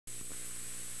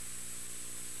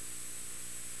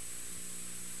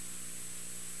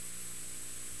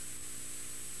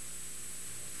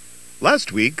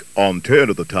Last week on Turn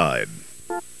of the Tide.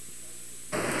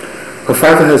 Her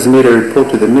father has made a report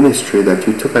to the ministry that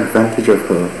you took advantage of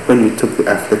her when you took the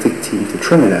athletic team to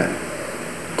Trinidad.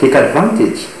 Take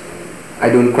advantage? I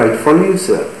don't quite follow you,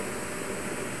 sir.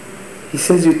 He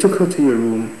says you took her to your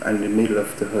room and made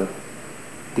love to her.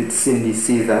 Did Cindy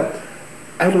say that?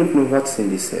 I don't know what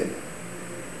Cindy said,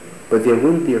 but there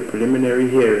will be a preliminary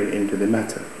hearing into the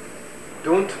matter.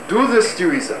 Don't do this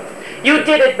to yourself. You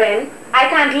did it, Ben. I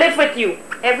can't live with you.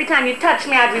 Every time you touch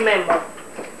me, I'd remember.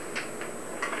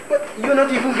 But you're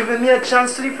not even giving me a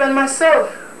chance to defend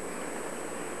myself.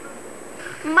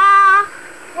 Ma!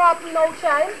 What no,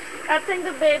 child? I think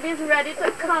the baby's ready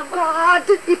to come. God,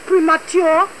 it's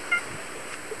premature.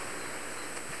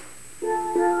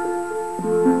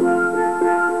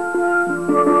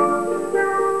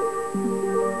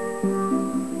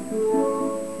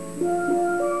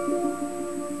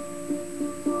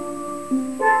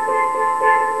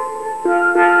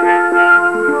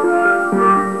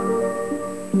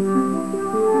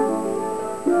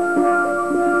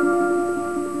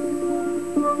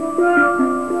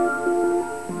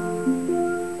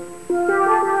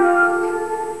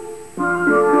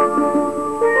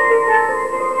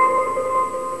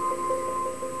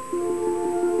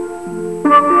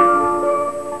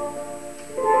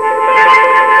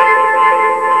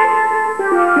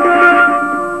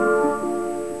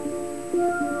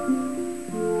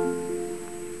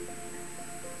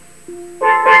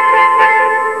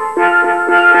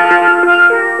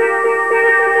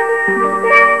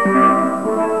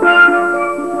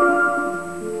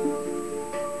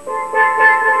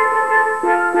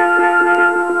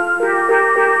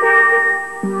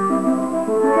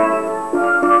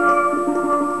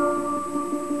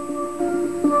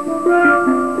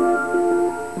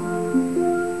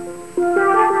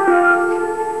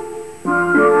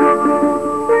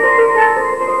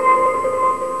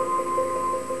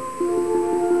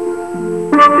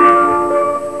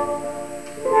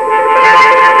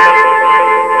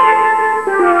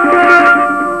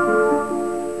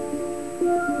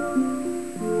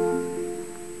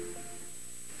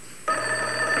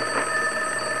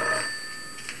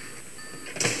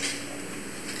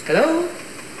 Hello?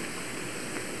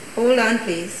 Hold on,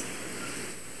 please.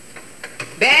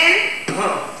 Ben?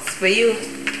 It's for you.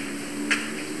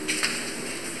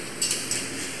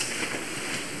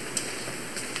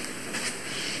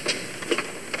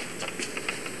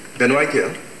 Ben White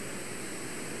here.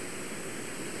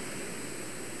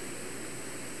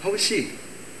 How is she?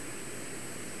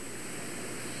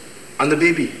 And the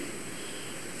baby?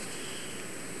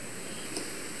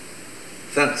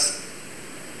 Thanks.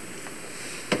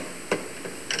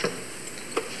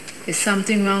 Is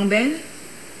something wrong, Ben?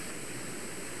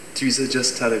 Teresa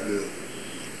just had a girl.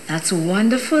 That's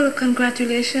wonderful.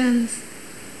 Congratulations.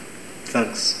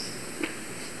 Thanks.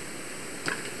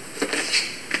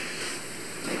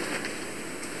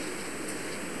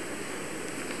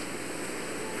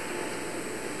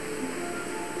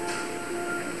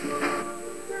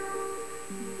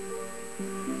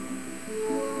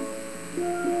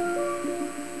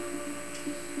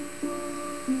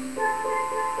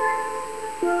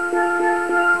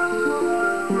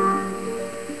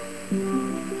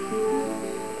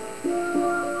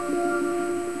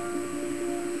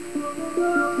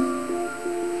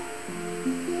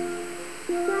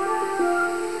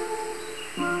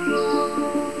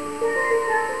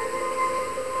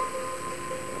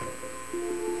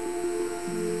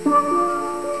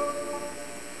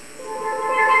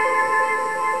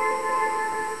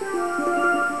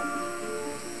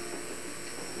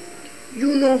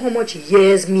 How much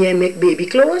years me I make baby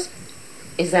clothes?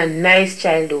 He's a nice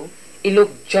child though. He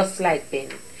look just like Ben,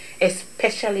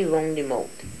 especially round the mouth.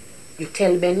 You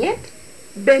tell Ben yet?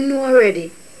 Ben know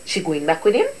already. She going back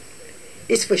with him?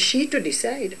 It's for she to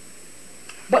decide.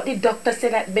 But the doctor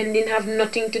said that Ben didn't have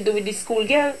nothing to do with the school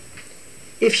girl.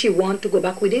 If she want to go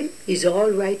back with him, it's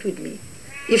all right with me.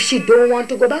 If she don't want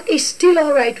to go back, it's still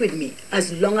all right with me,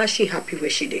 as long as she happy where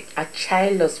she did. A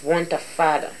child does want a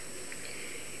father.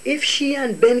 If she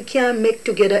and Ben can't make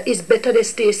together, it's better they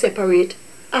stay separate.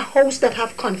 A house that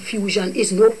have confusion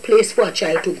is no place for a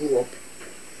child to grow up.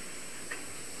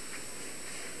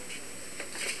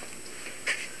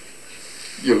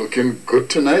 You're looking good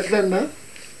tonight, Glenda.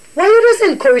 Why you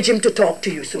just encourage him to talk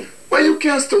to you so? Why you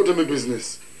can't start to my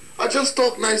business? I just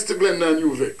talk nice to Glenda and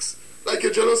you vex. Like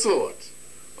you're jealous or what?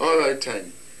 All right,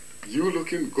 Tiny. You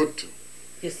looking good too.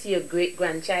 You see your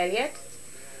great-grandchild yet?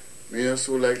 Me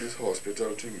also like this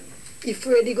hospital thing. He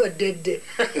Freddy got dead there.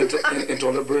 Ain't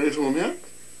all the burn it home, yeah?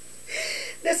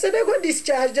 They said they're going to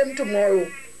discharge them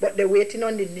tomorrow, but they're waiting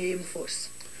on the name first.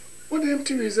 What the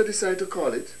Teresa decide to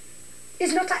call it?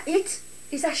 It's not a it,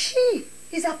 it's a she.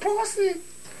 It's a person.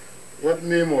 What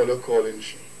name are you calling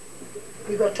she?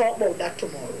 We gonna talk about that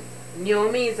tomorrow.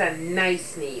 Naomi is a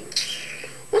nice name.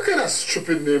 What kind of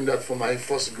stupid name that for my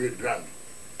first great grand?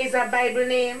 It's a Bible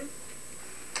name.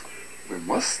 We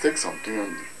must take something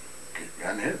on the great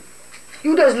grand head.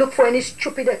 You just look for any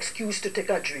stupid excuse to take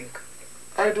a drink.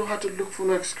 I don't have to look for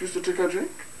no excuse to take a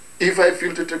drink. If I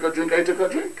feel to take a drink, I take a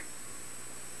drink.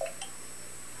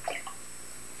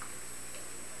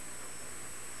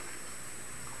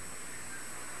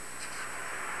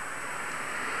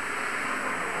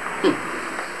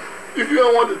 If you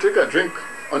don't want to take a drink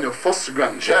on your first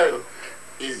grandchild,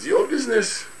 it's your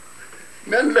business.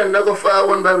 Men let not go fire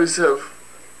one by myself.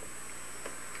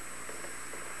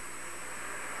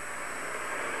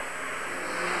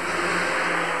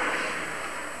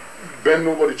 Ben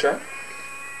nobody child?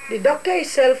 The doctor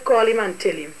himself call him and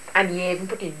tell him. And he even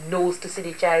put his nose to see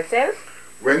the child self.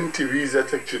 When Teresa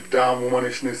takes your damn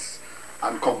womanishness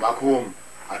and come back home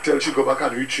and tell she go back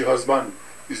and reach your husband,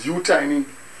 is you tiny?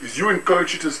 Is you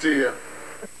encourage you to stay here?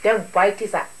 Them white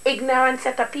is a ignorant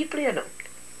set of people, you know.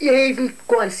 You even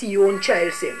go and see your own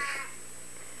child self.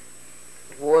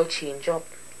 World change up.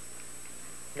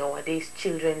 Nowadays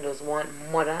children just want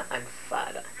mother and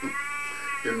father.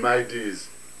 In my days,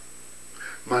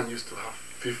 man used to have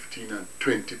 15 and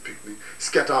 20 picnics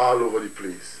scattered all over the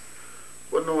place.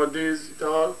 But nowadays, it's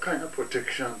all kind of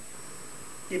protection.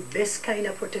 The best kind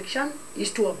of protection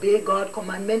is to obey God's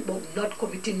commandment but not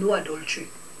committing no adultery.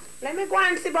 Let me go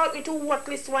and see about me two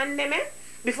worthless one them,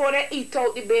 before they eat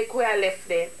out the bake where I left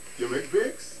there. You make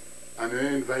bakes? And you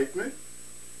invite me?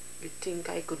 You think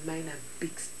I could mind a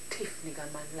big stiff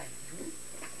nigger man like you?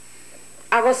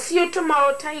 I will see you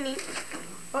tomorrow, Tiny.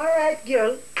 Alright,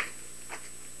 girl.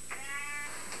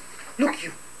 Look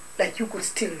you, like you could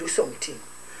still do something.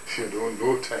 You don't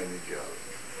know, tiny girl.